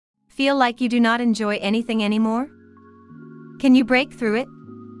feel like you do not enjoy anything anymore? Can you break through it?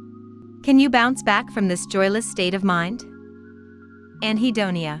 Can you bounce back from this joyless state of mind?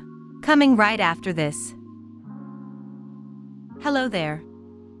 Anhedonia. Coming right after this. Hello there.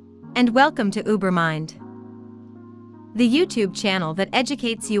 And welcome to Ubermind, the YouTube channel that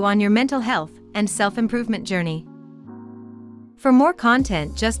educates you on your mental health and self-improvement journey. For more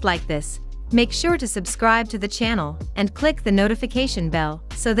content just like this, make sure to subscribe to the channel and click the notification bell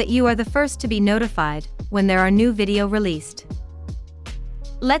so that you are the first to be notified when there are new video released.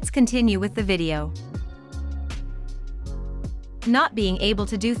 Let's continue with the video. Not being able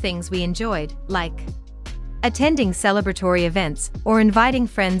to do things we enjoyed, like attending celebratory events or inviting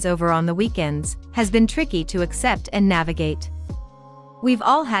friends over on the weekends, has been tricky to accept and navigate. We've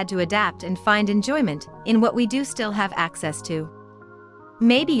all had to adapt and find enjoyment in what we do still have access to.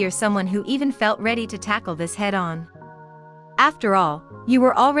 Maybe you're someone who even felt ready to tackle this head-on. After all, you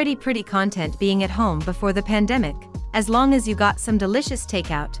were already pretty content being at home before the pandemic, as long as you got some delicious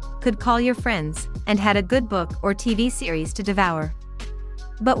takeout, could call your friends, and had a good book or TV series to devour.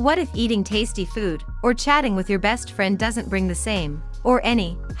 But what if eating tasty food or chatting with your best friend doesn't bring the same, or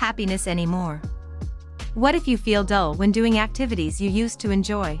any, happiness anymore? What if you feel dull when doing activities you used to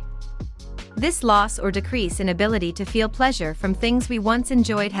enjoy? This loss or decrease in ability to feel pleasure from things we once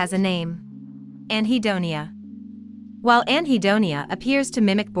enjoyed has a name: anhedonia. While anhedonia appears to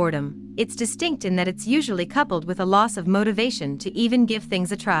mimic boredom, it's distinct in that it's usually coupled with a loss of motivation to even give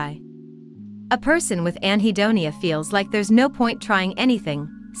things a try. A person with anhedonia feels like there's no point trying anything,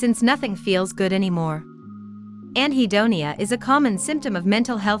 since nothing feels good anymore. Anhedonia is a common symptom of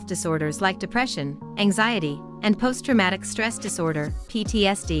mental health disorders like depression, anxiety, and post-traumatic stress disorder,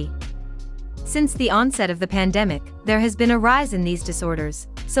 PTSD. Since the onset of the pandemic, there has been a rise in these disorders,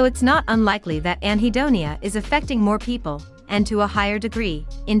 so it's not unlikely that anhedonia is affecting more people, and to a higher degree,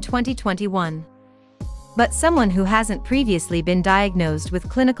 in 2021. But someone who hasn't previously been diagnosed with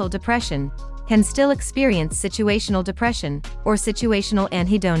clinical depression can still experience situational depression, or situational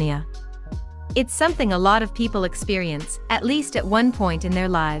anhedonia. It's something a lot of people experience, at least at one point in their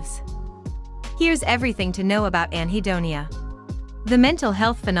lives. Here's everything to know about anhedonia. The mental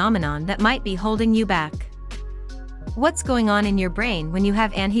health phenomenon that might be holding you back. What's going on in your brain when you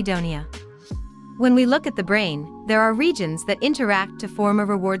have anhedonia? When we look at the brain, there are regions that interact to form a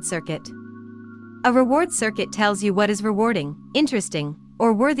reward circuit. A reward circuit tells you what is rewarding, interesting,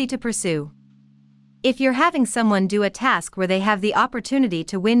 or worthy to pursue. If you're having someone do a task where they have the opportunity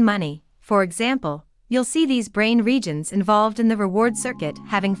to win money, for example, you'll see these brain regions involved in the reward circuit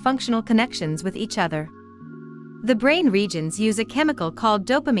having functional connections with each other. The brain regions use a chemical called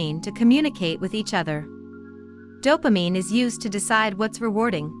dopamine to communicate with each other. Dopamine is used to decide what's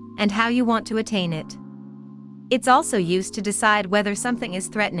rewarding and how you want to attain it. It's also used to decide whether something is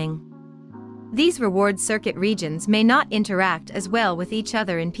threatening. These reward circuit regions may not interact as well with each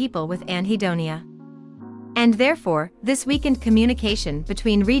other in people with anhedonia. And therefore, this weakened communication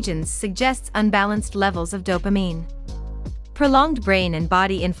between regions suggests unbalanced levels of dopamine. Prolonged brain and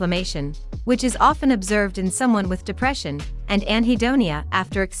body inflammation, which is often observed in someone with depression and anhedonia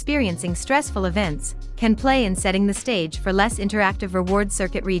after experiencing stressful events, can play in setting the stage for less interactive reward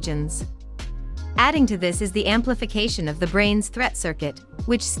circuit regions. Adding to this is the amplification of the brain's threat circuit,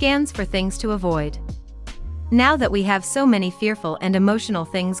 which scans for things to avoid. Now that we have so many fearful and emotional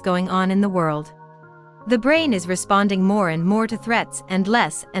things going on in the world, the brain is responding more and more to threats and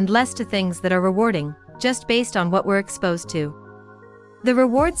less to things that are rewarding, just based on what we're exposed to. The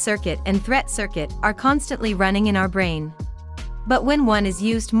reward circuit and threat circuit are constantly running in our brain. But when one is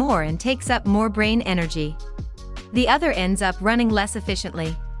used more and takes up more brain energy, the other ends up running less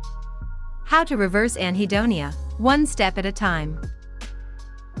efficiently. How to reverse anhedonia, one step at a time.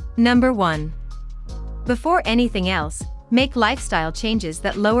 Number 1. Before anything else, make lifestyle changes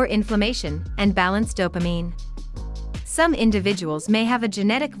that lower inflammation and balance dopamine. Some individuals may have a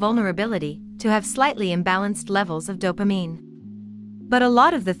genetic vulnerability to have slightly imbalanced levels of dopamine. But a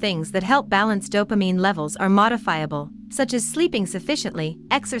lot of the things that help balance dopamine levels are modifiable, such as sleeping sufficiently,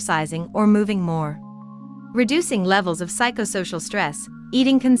 exercising, or moving more. Reducing levels of psychosocial stress,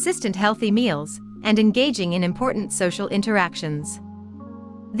 eating consistent healthy meals, and engaging in important social interactions.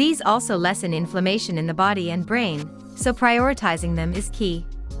 These also lessen inflammation in the body and brain, so prioritizing them is key.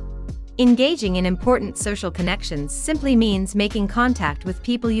 Engaging in important social connections simply means making contact with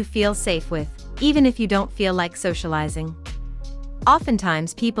people you feel safe with, even if you don't feel like socializing.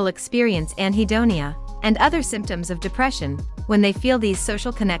 Oftentimes people experience anhedonia and other symptoms of depression when they feel these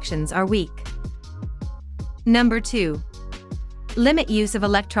social connections are weak. Number 2. Limit use of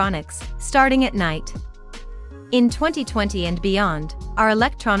electronics, starting at night. In 2020 and beyond, our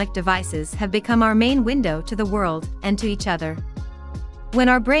electronic devices have become our main window to the world and to each other. When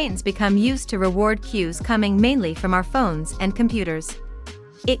our brains become used to reward cues coming mainly from our phones and computers,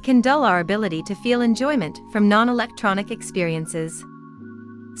 it can dull our ability to feel enjoyment from non-electronic experiences.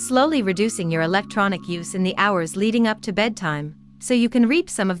 Slowly reducing your electronic use in the hours leading up to bedtime, so you can reap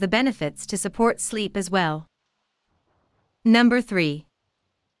some of the benefits to support sleep as well. Number 3.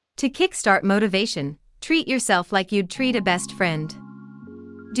 To kickstart motivation, treat yourself like you'd treat a best friend.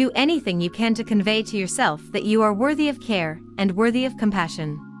 Do anything you can to convey to yourself that you are worthy of care and worthy of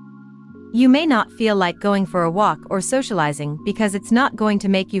compassion. You may not feel like going for a walk or socializing because it's not going to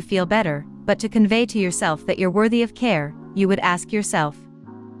make you feel better, but to convey to yourself that you're worthy of care, you would ask yourself,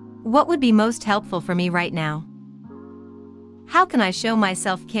 what would be most helpful for me right now? How can I show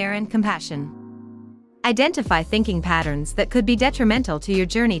myself care and compassion? Identify thinking patterns that could be detrimental to your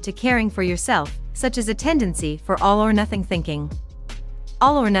journey to caring for yourself, such as a tendency for all-or-nothing thinking.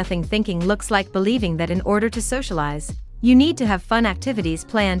 All-or-nothing thinking looks like believing that in order to socialize, you need to have fun activities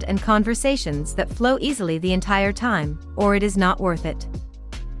planned and conversations that flow easily the entire time, or it is not worth it.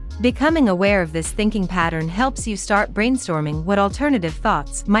 Becoming aware of this thinking pattern helps you start brainstorming what alternative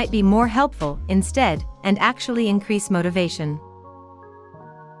thoughts might be more helpful instead and actually increase motivation.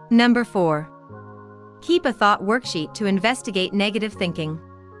 Number 4. Keep a thought worksheet to investigate negative thinking.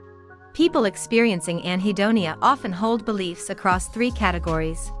 People experiencing anhedonia often hold beliefs across 3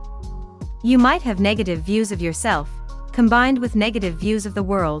 categories. You might have negative views of yourself, combined with negative views of the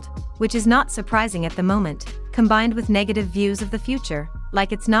world, which is not surprising at the moment, combined with negative views of the future,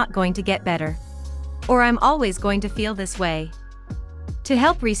 like it's not going to get better. Or I'm always going to feel this way. To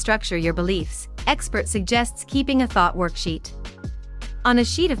help restructure your beliefs, expert suggests keeping a thought worksheet. On a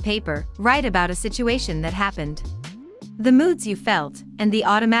sheet of paper, write about a situation that happened, the moods you felt, and the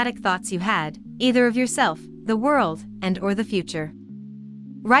automatic thoughts you had, either of yourself, the world, and/or the future.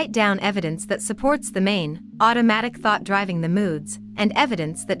 Write down evidence that supports the main, automatic thought driving the moods, and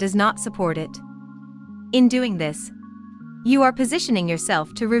evidence that does not support it. In doing this, you are positioning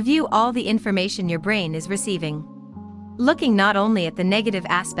yourself to review all the information your brain is receiving, looking not only at the negative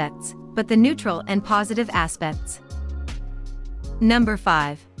aspects, but the neutral and positive aspects. Number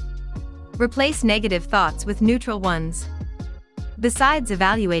 5. Replace negative thoughts with neutral ones. Besides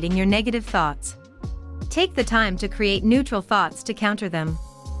evaluating your negative thoughts, take the time to create neutral thoughts to counter them.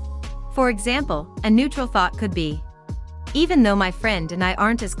 For example, a neutral thought could be, even though my friend and I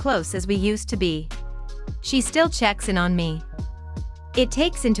aren't as close as we used to be, she still checks in on me. It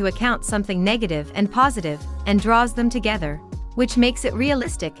takes into account something negative and positive and draws them together, which makes it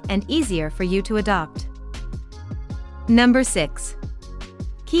realistic and easier for you to adopt. Number 6.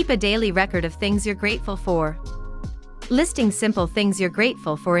 Keep a daily record of things you're grateful for. Listing simple things you're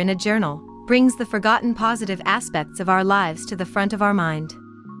grateful for in a journal brings the forgotten positive aspects of our lives to the front of our mind.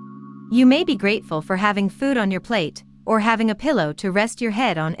 You may be grateful for having food on your plate, or having a pillow to rest your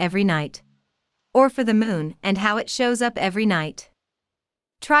head on every night, or for the moon and how it shows up every night.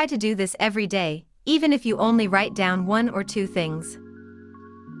 Try to do this every day, even if you only write down 1 or 2 things.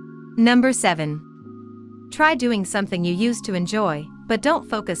 Number 7. Try doing something you used to enjoy, but don't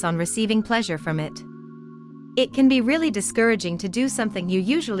focus on receiving pleasure from it. It can be really discouraging to do something you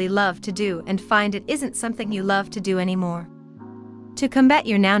usually love to do and find it isn't something you love to do anymore. To combat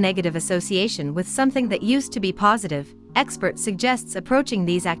your now negative association with something that used to be positive, expert suggests approaching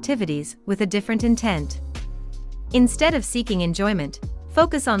these activities with a different intent. Instead of seeking enjoyment,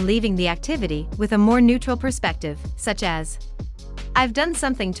 focus on leaving the activity with a more neutral perspective, such as, I've done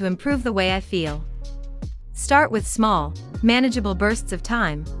something to improve the way I feel. Start with small, manageable bursts of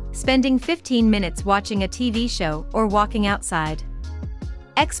time, spending 15 minutes watching a TV show or walking outside.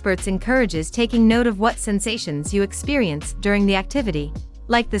 Experts encourages taking note of what sensations you experience during the activity,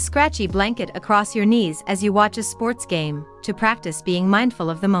 like the scratchy blanket across your knees as you watch a sports game, to practice being mindful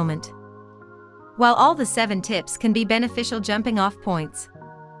of the moment. While all the 7 tips can be beneficial jumping-off points,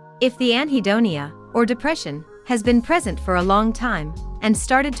 if the anhedonia, or depression, has been present for a long time and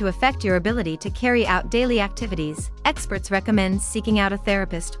started to affect your ability to carry out daily activities, experts recommend seeking out a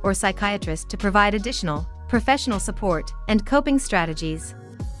therapist or psychiatrist to provide additional, professional support and coping strategies.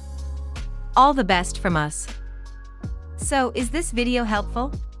 All the best from us. So, is this video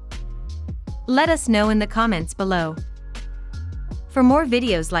helpful? Let us know in the comments below. For more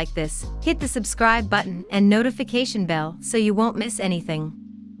videos like this, hit the subscribe button and notification bell so you won't miss anything.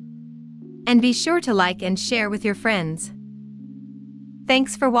 And be sure to like and share with your friends.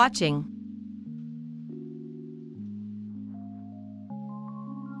 Thanks for watching.